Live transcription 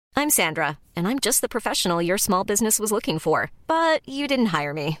I'm Sandra, and I'm just the professional your small business was looking for. But you didn't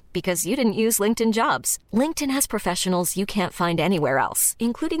hire me because you didn't use LinkedIn Jobs. LinkedIn has professionals you can't find anywhere else,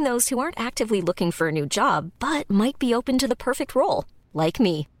 including those who aren't actively looking for a new job, but might be open to the perfect role, like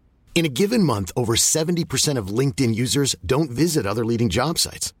me. In a given month, over 70% of LinkedIn users don't visit other leading job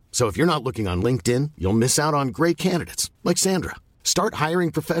sites. So if you're not looking on LinkedIn, you'll miss out on great candidates like Sandra. Start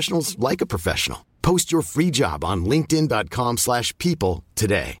hiring professionals like a professional. Post your free job on linkedin.com/people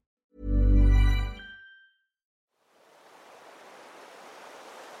today.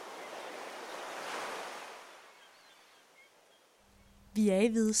 Vi er i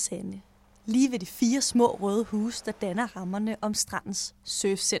Hvide Sande, lige ved de 4 små røde huse, der danner rammerne om strandens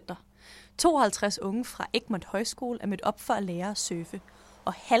surfcenter. 52 unge fra Egmont Højskole er mødt op for at lære at surfe,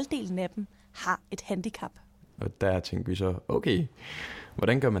 og halvdelen af dem har et handicap. Og der tænkte vi så, okay,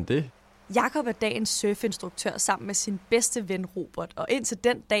 hvordan gør man det? Jakob er dagens surfinstruktør sammen med sin bedste ven Robert, og indtil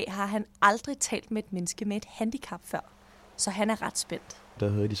den dag har han aldrig talt med et menneske med et handicap før. Så han er ret spændt. Der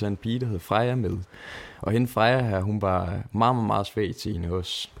havde de så en pige, der hed Freja med. Og hende Freja her, hun var meget, meget svag til hende,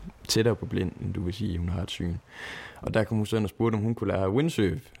 også tættere på blind, end du vil sige, hun har et syn. Og der kom hun sådan og spurgte, om hun kunne lære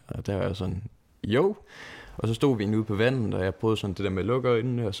windsurf. Og der var jeg sådan, jo. Og så stod vi ude på vandet, og jeg prøvede sådan det der med at lukke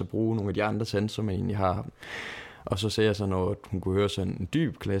øjnene, og så bruge nogle af de andre sanser, man egentlig har. Og så sagde jeg så, når hun kunne høre sådan en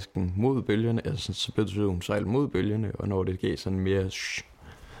dyb klasken mod bølgerne, altså så betød hun sejle mod bølgerne, og når det gav sådan mere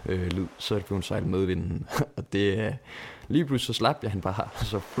lyd, så blev hun sejle med vinden. Og det lige pludselig så slap jeg hende bare,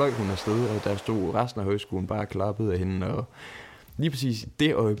 så fløj hun afsted, og der stod resten af højskolen bare klappet af hende, og lige præcis i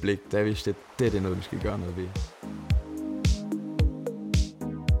det øjeblik, der vidste jeg, at det er noget, vi skal gøre noget ved.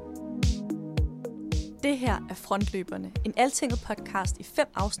 Det her er Frontløberne, en altinget podcast i 5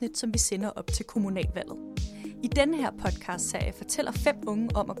 afsnit, som vi sender op til kommunalvalget. I denne her podcast-serie fortæller 5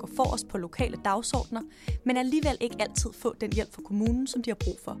 unge om at gå forrest på lokale dagsordner, men alligevel ikke altid få den hjælp fra kommunen, som de har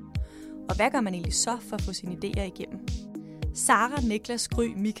brug for. Og hvad gør man egentlig så for at få sine idéer igennem? Sara, Niklas, Gry,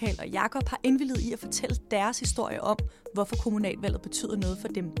 Michael og Jakob har indvilliget i at fortælle deres historie om, hvorfor kommunalvalget betyder noget for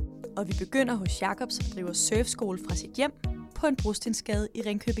dem. Og vi begynder hos Jakob, som driver surfskole fra sit hjem på en brostensgade i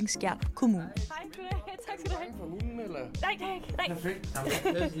Ringkøbing-Skjern Kommune. Hej, tak skal du have. For hunden, eller? Nej, det er ikke. Nej. Perfekt.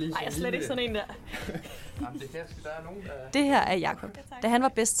 Nej, jeg er slet ikke sådan en der. Jamen, det kan der er nogen, der... Det her er Jakob. Da han var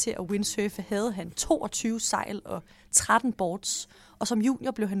bedst til at windsurfe, havde han 22 sejl og 13 boards, og som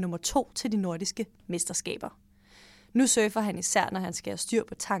junior blev han nummer 2 til de nordiske mesterskaber. Nu surfer han især, når han skal have styr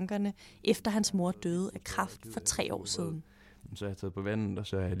på tankerne, efter hans mor døde af kræft for 3 år siden. Så har jeg taget på vandet, og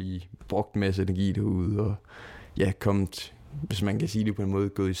så har jeg lige brugt en masse energi derude, og jeg kommet, hvis man kan sige det på en måde,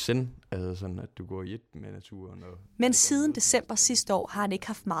 gået i send, altså sådan, at du går i et med naturen. Men siden december sidste år har han ikke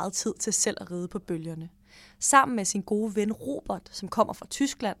haft meget tid til selv at ride på bølgerne. Sammen med sin gode ven Robert, som kommer fra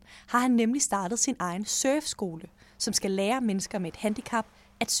Tyskland, har han nemlig startet sin egen surfskole, som skal lære mennesker med et handicap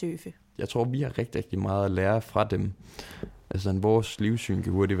at surfe. Jeg tror, vi har rigtig, rigtig meget at lære fra dem. Altså, vores livssyn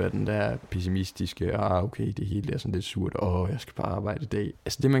kan hurtigt være den der pessimistiske, okay, det hele er sådan lidt surt, jeg skal bare arbejde i dag.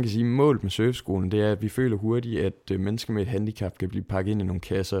 Altså, det man kan sige, målet med surfskolen, det er, at vi føler hurtigt, at mennesker med et handicap kan blive pakket ind i nogle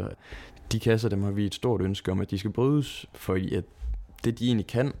kasser. De kasser, dem har vi et stort ønske om, at de skal brydes, fordi at det, de egentlig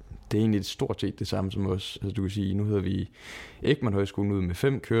kan, det er egentlig stort set det samme som os. Altså, du kan sige, nu hedder vi Egmont Højskolen ud med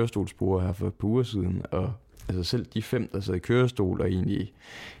 5 kørestolsbrugere her for et par uger siden, og altså selv de 5, der sad i kørestol, og egentlig,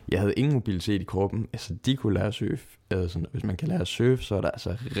 jeg havde ingen mobilitet i kroppen, altså de kunne lære at surfe. Altså, hvis man kan lære at surfe, så er der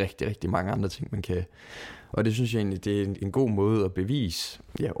altså rigtig, rigtig mange andre ting, man kan. Og det synes jeg egentlig, det er en god måde at bevise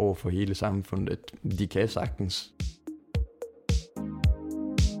over for hele samfundet, at de kan sagtens.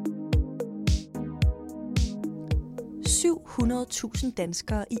 .000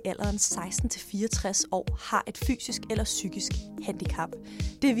 danskere i alderen 16-64 år har et fysisk eller psykisk handicap.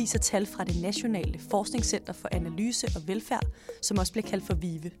 Det viser tal fra det Nationale Forskningscenter for Analyse og Velfærd, som også bliver kaldt for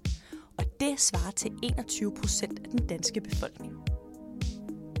VIVE. Og det svarer til 21% af den danske befolkning.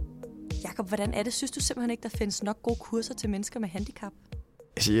 Jakob, hvordan er det? Synes du simpelthen ikke, der findes nok gode kurser til mennesker med handicap?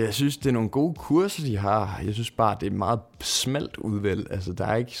 Altså, jeg synes, det er nogle gode kurser, de har. Jeg synes bare, det er et meget smalt udvalg. Altså, der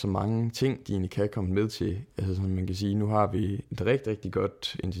er ikke så mange ting, de egentlig kan komme med til. Altså, som man kan sige, nu har vi et rigtig, rigtig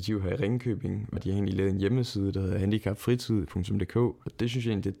godt initiativ her i Ringkøbing, hvor de har egentlig lavet en hjemmeside, der hedder handicapfritid.dk. Og det synes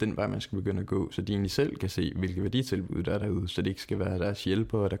jeg egentlig, det er den vej, man skal begynde at gå, så de egentlig selv kan se, hvilke værditilbud der er derude, så det ikke skal være deres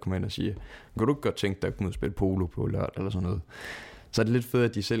hjælpere, der kommer ind og siger, kan du ikke godt tænke dig at komme ud og spille polo på lørdag, eller sådan noget. Så er det lidt fedt,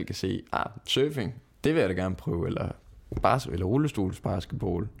 at de selv kan se, surfing, det vil jeg da gerne prøve, eller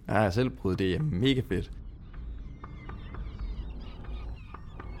rullestolsbasketball. Jeg har selv prøvet det, er mega fedt.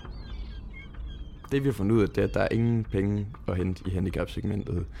 Det vi har fundet ud af, det er, at der er ingen penge at hente i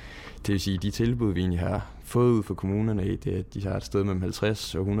handicapsegmentet. Det vil sige, de tilbud, vi egentlig har fået ud fra kommunerne, det er, at de har et sted mellem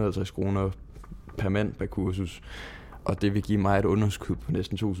 50 og 150 kroner per mand per kursus. Og det vil give mig et underskud på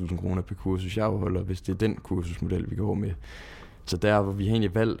næsten 2.000 kroner per kursus, jeg afholder, hvis det er den kursusmodel, vi går med. Så der, hvor vi har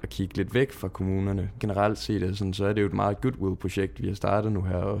egentlig valgt at kigge lidt væk fra kommunerne, generelt set, så er det jo et meget goodwill-projekt, vi har startet nu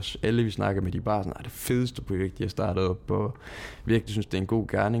her også. Alle vi snakker med, de bare sådan, det fedeste projekt, de har startet op, og virkelig synes, det er en god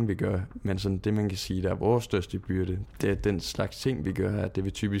gerning, vi gør. Men sådan det, man kan sige, der er vores største byrde, det er den slags ting, vi gør her. Det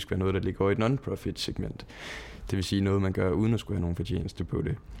vil typisk være noget, der ligger i et non-profit-segment. Det vil sige noget, man gør uden at skulle have nogen fortjeneste på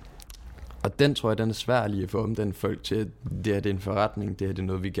det. Og den tror jeg, den er svær lige at få om den folk til, at det her det er en forretning, det her det er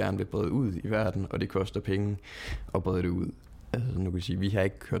noget, vi gerne vil brede ud i verden, og det koster penge at brede det ud. Altså, nu kan jeg sige, vi har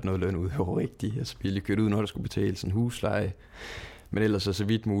ikke kørt noget løn ud over rigtigt. Altså, vi har lige kørt ud, når der skulle betales en husleje. Men ellers så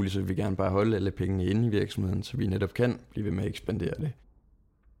vidt muligt, så vil vi gerne bare holde alle pengene inde i virksomheden, så vi netop kan blive ved med at ekspandere det.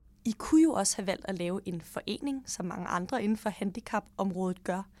 I kunne jo også have valgt at lave en forening, som mange andre inden for handicapområdet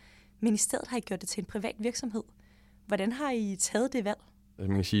gør. Men i stedet har I gjort det til en privat virksomhed. Hvordan har I taget det valg?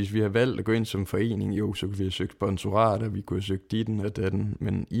 Altså, man kan sige, hvis vi har valgt at gå ind som forening, jo, så kunne vi have søgt sponsorater, vi kunne have søgt ditten og datten,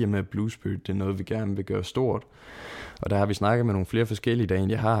 men i og med Bluespøt, det er noget, vi gerne vil gøre stort. Og der har vi snakket med nogle flere forskellige, der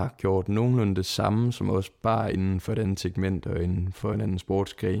egentlig har gjort nogenlunde det samme, som også bare inden for et andet segment og inden for en anden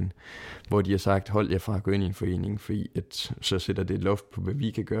sportsgren, hvor de har sagt, hold jer fra at gå ind i en forening, fordi så sætter det et loft på, hvad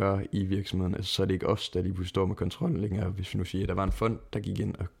vi kan gøre i virksomheden. Altså, så er det ikke os, der lige pludselig står med kontrollen længere. Hvis vi nu siger, at der var en fond, der gik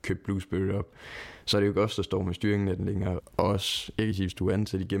ind og købte Bluespøt op, så er det jo ikke os, der står med styringen af den længere. Og også, jeg kan sige, hvis du er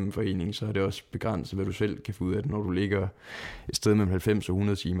ansat igennem foreningen, så er det også begrænset, hvad du selv kan få ud af det, når du ligger et sted mellem 90 og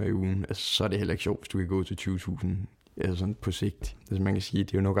 100 timer i ugen. Altså, så er det heller ikke sjovt, hvis du kan gå til 20.000 altså sådan på sigt. Altså, man kan sige,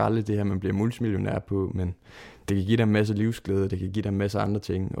 det er jo nok aldrig det her, man bliver multimillionær på, men det kan give dig en masse livsglæde, det kan give dig en masse andre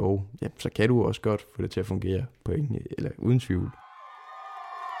ting, og ja, så kan du også godt få det til at fungere på uden tvivl.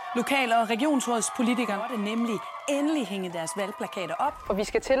 Lokal- og regionsrådspolitikere måtte nemlig endelig hænge deres valgplakater op. Og vi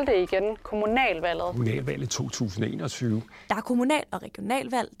skal til det igen, kommunalvalget. Kommunalvalget 2021. Der er kommunal- og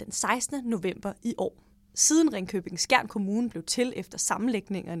regionalvalg den 16. november i år. Siden Ringkøbing-Skjern Kommune blev til efter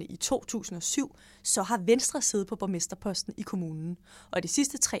sammenlægningerne i 2007, så har Venstre siddet på borgmesterposten i kommunen. Og de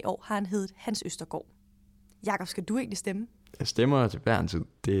sidste 3 år har han heddet Hans Østergaard. Jakob, skal du egentlig stemme? Jeg stemmer til hver en tid.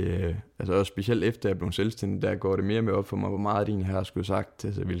 Det, altså også specielt efter jeg blev selvstændig, der går det mere med op for mig, hvor meget det egentlig har skulle sagt,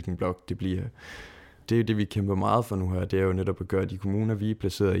 altså hvilken blok det bliver. Det er jo det, vi kæmper meget for nu her. Det er jo netop at gøre de kommuner, vi er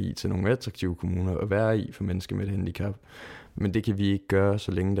placeret i, til nogle attraktive kommuner at være i for mennesker med et handicap. Men det kan vi ikke gøre,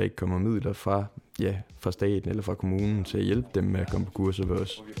 så længe der ikke kommer midler fra staten eller fra kommunen til at hjælpe dem med at komme på kurser ved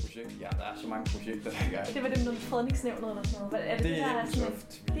os. Ja, der er så mange projekter, der er i gang. Det var det med fredningsnævnet eller sådan noget. Er det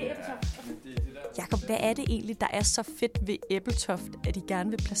Ebeltoft. Det er Ebeltoft. Jakob, hvad er det egentlig, der er så fedt ved Ebeltoft, at I gerne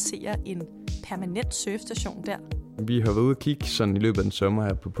vil placere en permanent surfstation der? Vi har været ude og kigge sådan i løbet af den sommer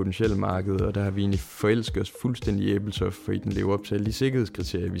her på potentielle markeder, og der har vi egentlig forelsket os fuldstændig i Ebeltoft, fordi den lever op til alle de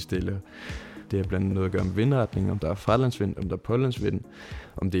sikkerhedskriterier, vi stiller. Det har blandt andet noget at gøre med vindretning, om der er fralandsvind, om der er pålandsvind,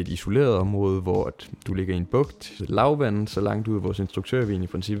 om det er et isoleret område, hvor du ligger i en bugt, lavvand, så langt ud af vores instruktør, vi i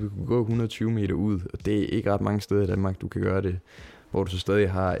princippet kunne gå 120 meter ud, og det er ikke ret mange steder i Danmark, du kan gøre det, hvor du så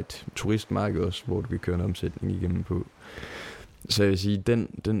stadig har et turistmarked også, hvor du kan køre en omsætning igennem på. Så jeg vil sige,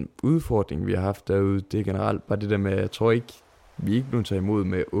 den udfordring, vi har haft derude, det er generelt bare det der med, jeg tror ikke, vi er ikke blevet taget imod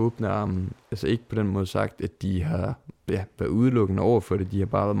med åbne armen. Altså ikke på den måde sagt, at de har været udelukkende over for det. De har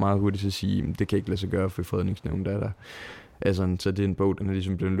bare været meget hurtigt til at sige, at det kan ikke lade sig gøre for fredningsnævnet, der er der. Altså, så det er en bog, den er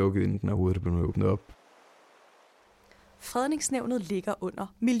ligesom blevet lukket, inden den overhovedet er blevet åbnet op. Fredningsnævnet ligger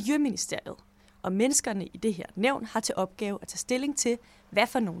under Miljøministeriet, og menneskerne i det her nævn har til opgave at tage stilling til, hvad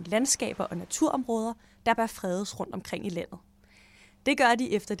for nogle landskaber og naturområder, der bør fredes rundt omkring i landet. Det gør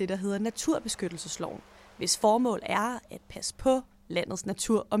de efter det, der hedder Naturbeskyttelsesloven, hvis formål er at passe på landets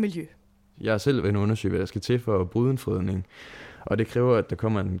natur og miljø. Jeg har selv været undersøge, hvad der skal til for at bryde en fredning, og det kræver, at der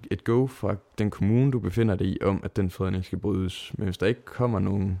kommer et go fra den kommune, du befinder dig i, om at den fredning skal brydes. Men hvis der ikke kommer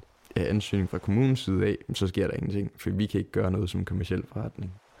nogen ansøgning fra kommunens side af, så sker der ingenting, for vi kan ikke gøre noget som kommerciel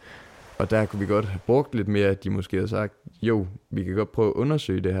forretning. Og der kunne vi godt have brugt lidt mere, at de måske havde sagt, jo, vi kan godt prøve at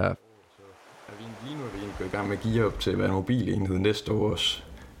undersøge det her. Lige nu er vi gået i gang med at give op til at være en mobilenhed næste år også.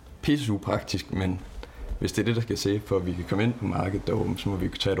 Pisse upraktisk, men hvis det er det, der skal se, for at vi kan komme ind på markedet derovre, så må vi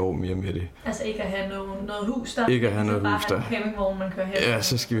tage et år mere med det. Altså ikke at have noget hus der? Ikke at have noget hus der. Bare have en campingvogn, man kører hen. Ja,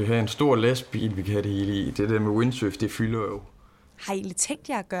 så skal vi have en stor lastbil, vi kan have det hele i. Det der med windsurf, det fylder jo. Har I egentlig tænkt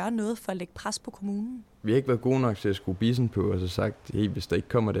jer at gøre noget for at lægge pres på kommunen? Vi har ikke været gode nok til at skrue bissen på, og så sagt, hey, hvis der ikke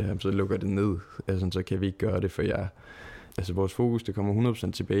kommer det her, så lukker det ned. Altså, så kan vi ikke gøre det for jer. Altså, vores fokus, det kommer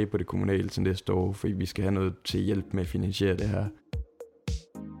 100% tilbage på det kommunale til næste år, fordi vi skal have noget til hjælp med at finansiere det her.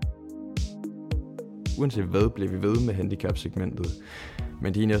 Uanset hvad, bliver vi ved med handicapsegmentet.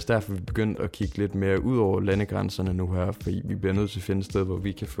 Men det er egentlig også derfor, vi er begyndt at kigge lidt mere ud over landegrænserne nu her, fordi vi bliver nødt til at finde et sted, hvor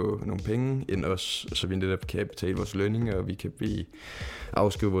vi kan få nogle penge end os, så vi netop kan betale vores lønninger, og vi kan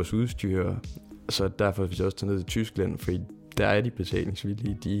afskrive vores udstyr. Så derfor vil jeg også tage ned til Tyskland, fordi der er de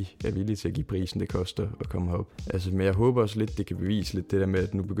betalingsvillige, de er villige til at give prisen, det koster at komme herop. Altså, men jeg håber også lidt, det kan bevise lidt det der med,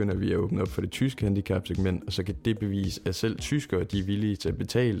 at nu begynder vi at åbne op for det tyske handicapsegment, og så kan det bevise, at selv tyskere, de er villige til at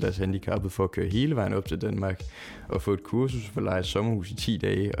betale deres handicappet for at køre hele vejen op til Danmark, og få et kursus for at leje sommerhus i 10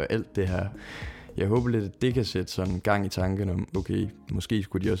 dage, og alt det her. Jeg håber lidt, at det kan sætte sådan en gang i tanken om, okay, måske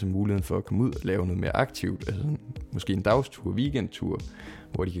skulle de også have muligheden for at komme ud og lave noget mere aktivt, altså måske en dagstur, weekendtur,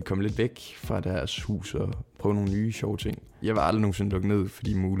 hvor de kan komme lidt væk fra deres hus og prøve nogle nye sjove ting. Jeg var aldrig nogensinde lukket ned for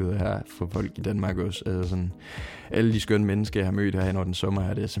de muligheder her for folk i Danmark også. Altså sådan, alle de skønne mennesker, jeg har mødt her over den sommer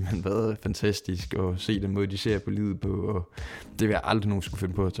her, det har simpelthen været fantastisk at se den måde, de ser på livet på, og det vil jeg aldrig nogen skulle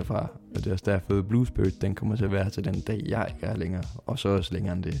finde på at tage fra. Og det er også derfor, Bluesbird, den kommer til at være til den dag, jeg ikke er længere, og så også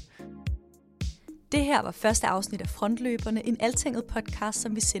længere end det. Det her var første afsnit af Frontløberne, en Altinget podcast,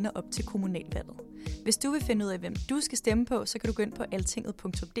 som vi sender op til kommunalvalget. Hvis du vil finde ud af, hvem du skal stemme på, så kan du gå ind på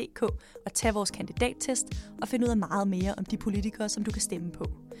altinget.dk og tage vores kandidattest og finde ud af meget mere om de politikere, som du kan stemme på.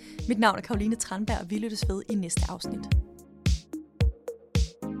 Mit navn er Karoline Tranberg, og vi lyttes ved i næste afsnit.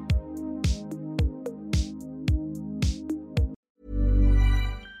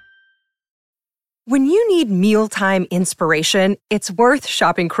 When you need mealtime inspiration, it's worth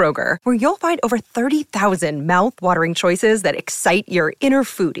shopping Kroger, where you'll find over 30,000 mouth-watering choices that excite your inner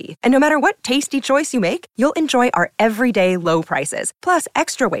foodie. And no matter what tasty choice you make, you'll enjoy our everyday low prices, plus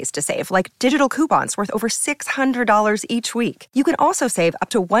extra ways to save, like digital coupons worth over $600 each week. You can also save up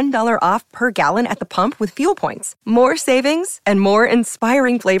to $1 off per gallon at the pump with fuel points. More savings and more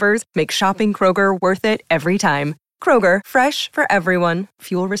inspiring flavors make shopping Kroger worth it every time. Kroger, fresh for everyone.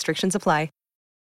 Fuel restrictions apply.